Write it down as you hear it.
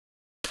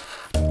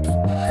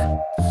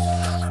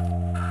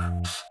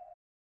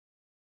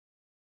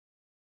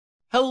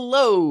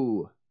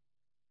Hello!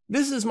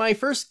 This is my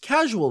first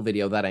casual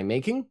video that I'm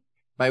making,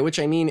 by which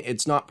I mean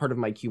it's not part of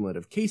my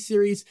cumulative case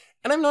series,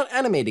 and I'm not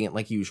animating it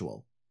like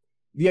usual.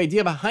 The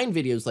idea behind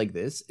videos like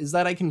this is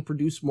that I can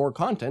produce more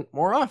content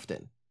more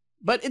often.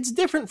 But it's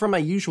different from my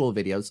usual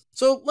videos,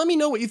 so let me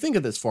know what you think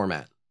of this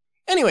format.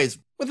 Anyways,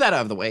 with that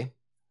out of the way,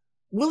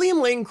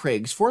 William Lane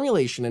Craig's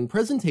formulation and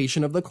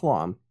presentation of the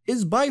Kalam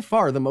is by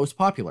far the most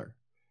popular.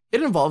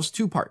 It involves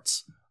two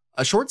parts.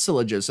 A short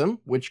syllogism,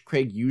 which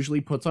Craig usually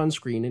puts on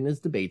screen in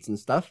his debates and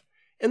stuff,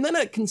 and then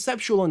a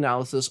conceptual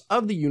analysis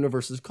of the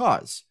universe's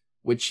cause,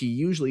 which he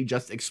usually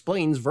just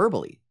explains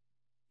verbally.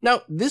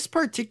 Now, this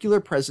particular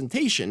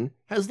presentation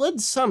has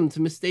led some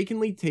to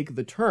mistakenly take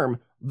the term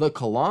the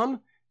Kalam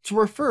to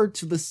refer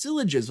to the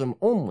syllogism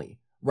only,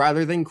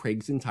 rather than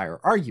Craig's entire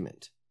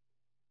argument.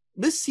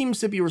 This seems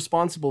to be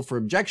responsible for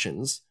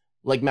objections,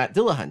 like Matt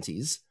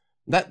Dillahunty's,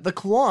 that the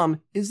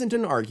Kalam isn't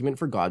an argument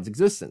for God's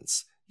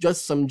existence,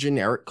 just some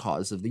generic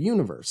cause of the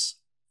universe.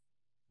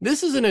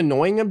 This is an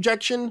annoying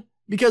objection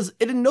because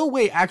it in no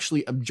way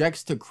actually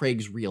objects to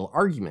Craig's real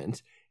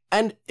argument,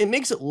 and it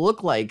makes it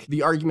look like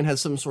the argument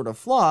has some sort of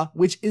flaw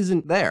which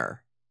isn't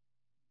there.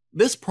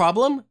 This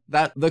problem,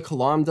 that the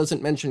Kalam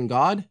doesn't mention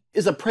God,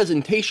 is a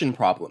presentation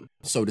problem,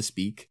 so to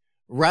speak,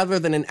 rather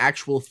than an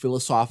actual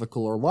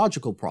philosophical or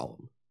logical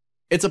problem.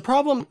 It's a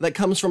problem that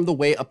comes from the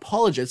way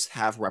apologists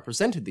have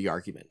represented the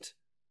argument.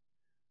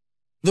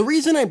 The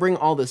reason I bring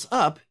all this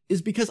up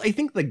is because I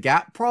think the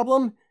gap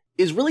problem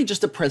is really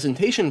just a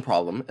presentation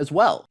problem as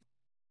well.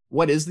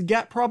 What is the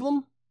gap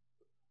problem?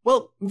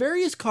 Well,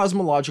 various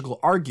cosmological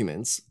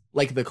arguments,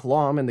 like the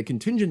Kalam and the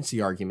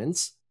contingency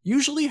arguments,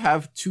 usually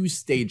have two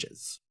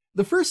stages.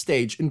 The first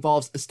stage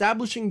involves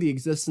establishing the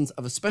existence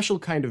of a special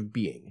kind of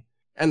being,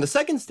 and the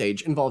second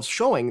stage involves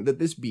showing that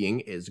this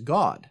being is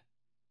God.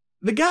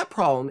 The gap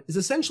problem is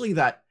essentially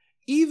that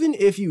even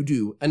if you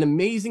do an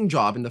amazing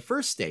job in the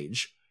first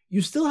stage,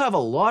 you still have a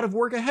lot of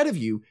work ahead of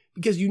you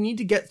because you need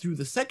to get through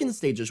the second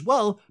stage as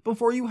well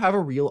before you have a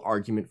real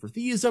argument for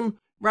theism,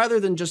 rather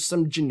than just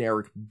some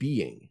generic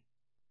being.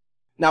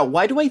 Now,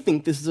 why do I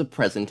think this is a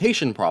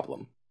presentation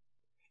problem?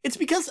 It's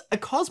because a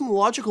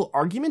cosmological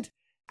argument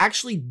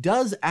actually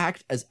does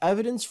act as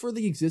evidence for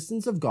the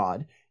existence of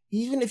God,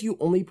 even if you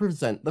only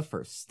present the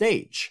first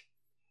stage.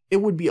 It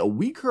would be a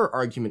weaker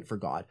argument for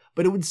God,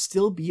 but it would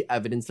still be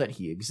evidence that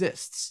he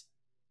exists.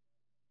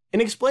 In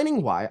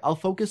explaining why, I'll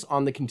focus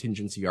on the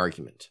contingency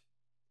argument.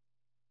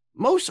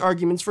 Most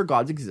arguments for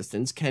God's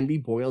existence can be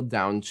boiled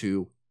down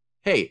to,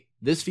 hey,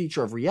 this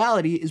feature of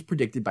reality is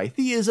predicted by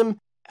theism,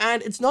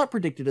 and it's not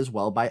predicted as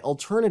well by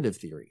alternative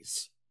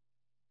theories.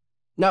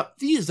 Now,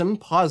 theism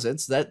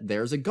posits that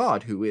there's a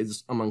God who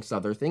is, amongst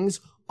other things,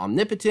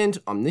 omnipotent,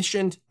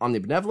 omniscient,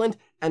 omnibenevolent,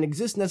 and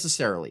exists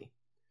necessarily.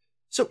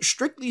 So,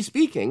 strictly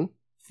speaking,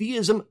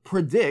 theism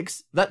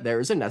predicts that there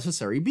is a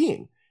necessary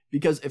being,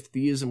 because if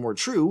theism were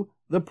true,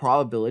 the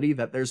probability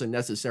that there's a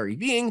necessary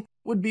being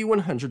would be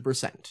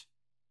 100%.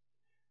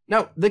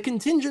 Now, the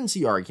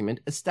contingency argument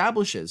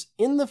establishes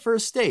in the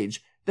first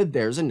stage that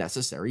there's a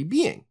necessary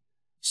being.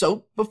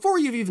 So, before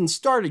you've even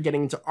started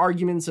getting into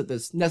arguments that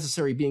this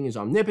necessary being is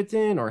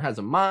omnipotent or has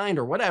a mind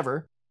or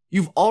whatever,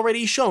 you've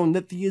already shown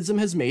that theism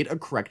has made a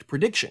correct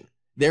prediction.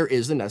 There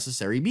is a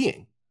necessary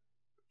being.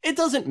 It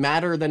doesn't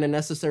matter that a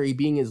necessary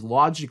being is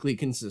logically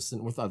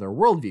consistent with other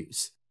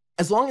worldviews.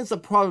 As long as the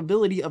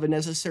probability of a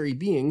necessary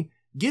being,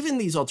 given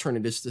these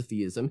alternatives to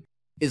theism,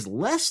 is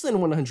less than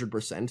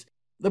 100%,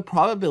 the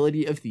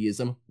probability of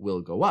theism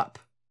will go up.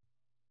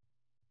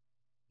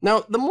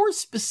 Now, the more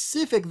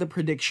specific the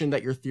prediction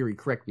that your theory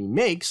correctly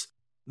makes,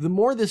 the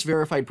more this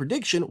verified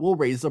prediction will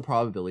raise the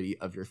probability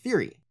of your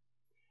theory.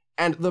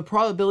 And the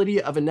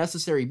probability of a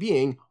necessary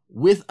being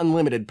with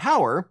unlimited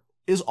power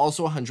is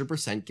also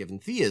 100% given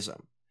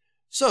theism.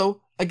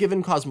 So, a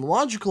given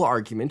cosmological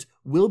argument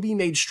will be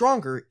made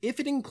stronger if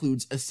it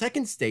includes a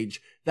second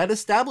stage that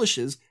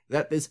establishes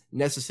that this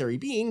necessary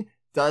being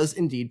does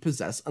indeed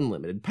possess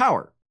unlimited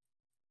power.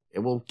 It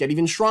will get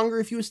even stronger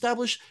if you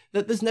establish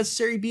that this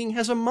necessary being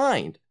has a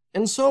mind,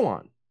 and so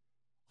on.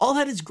 All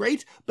that is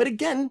great, but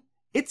again,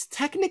 it's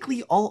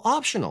technically all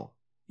optional.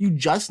 You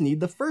just need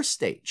the first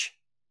stage.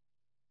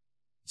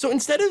 So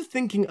instead of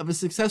thinking of a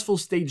successful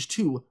stage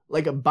 2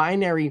 like a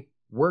binary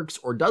works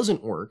or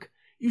doesn't work,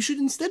 you should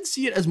instead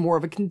see it as more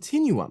of a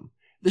continuum.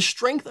 The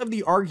strength of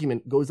the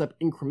argument goes up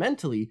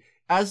incrementally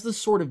as the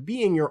sort of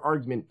being your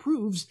argument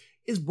proves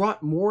is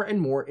brought more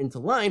and more into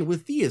line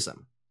with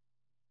theism.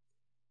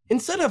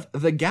 Instead of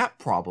the gap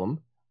problem,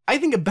 I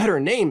think a better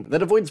name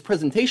that avoids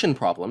presentation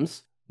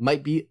problems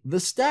might be the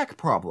stack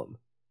problem.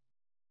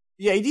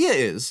 The idea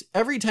is,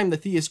 every time the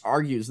theist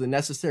argues the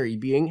necessary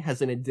being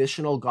has an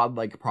additional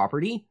godlike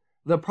property,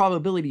 the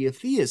probability of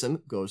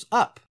theism goes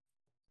up.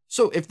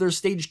 So if their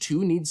stage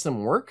 2 needs some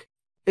work,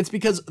 it's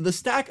because the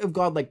stack of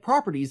godlike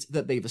properties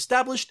that they've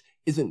established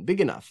isn't big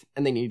enough,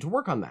 and they need to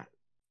work on that.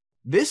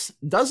 This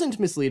doesn't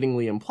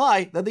misleadingly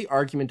imply that the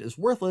argument is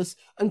worthless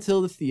until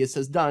the theist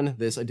has done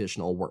this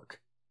additional work.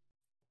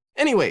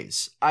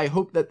 Anyways, I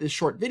hope that this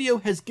short video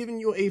has given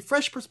you a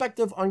fresh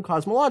perspective on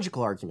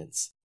cosmological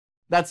arguments.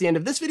 That's the end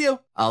of this video.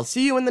 I'll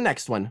see you in the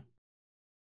next one.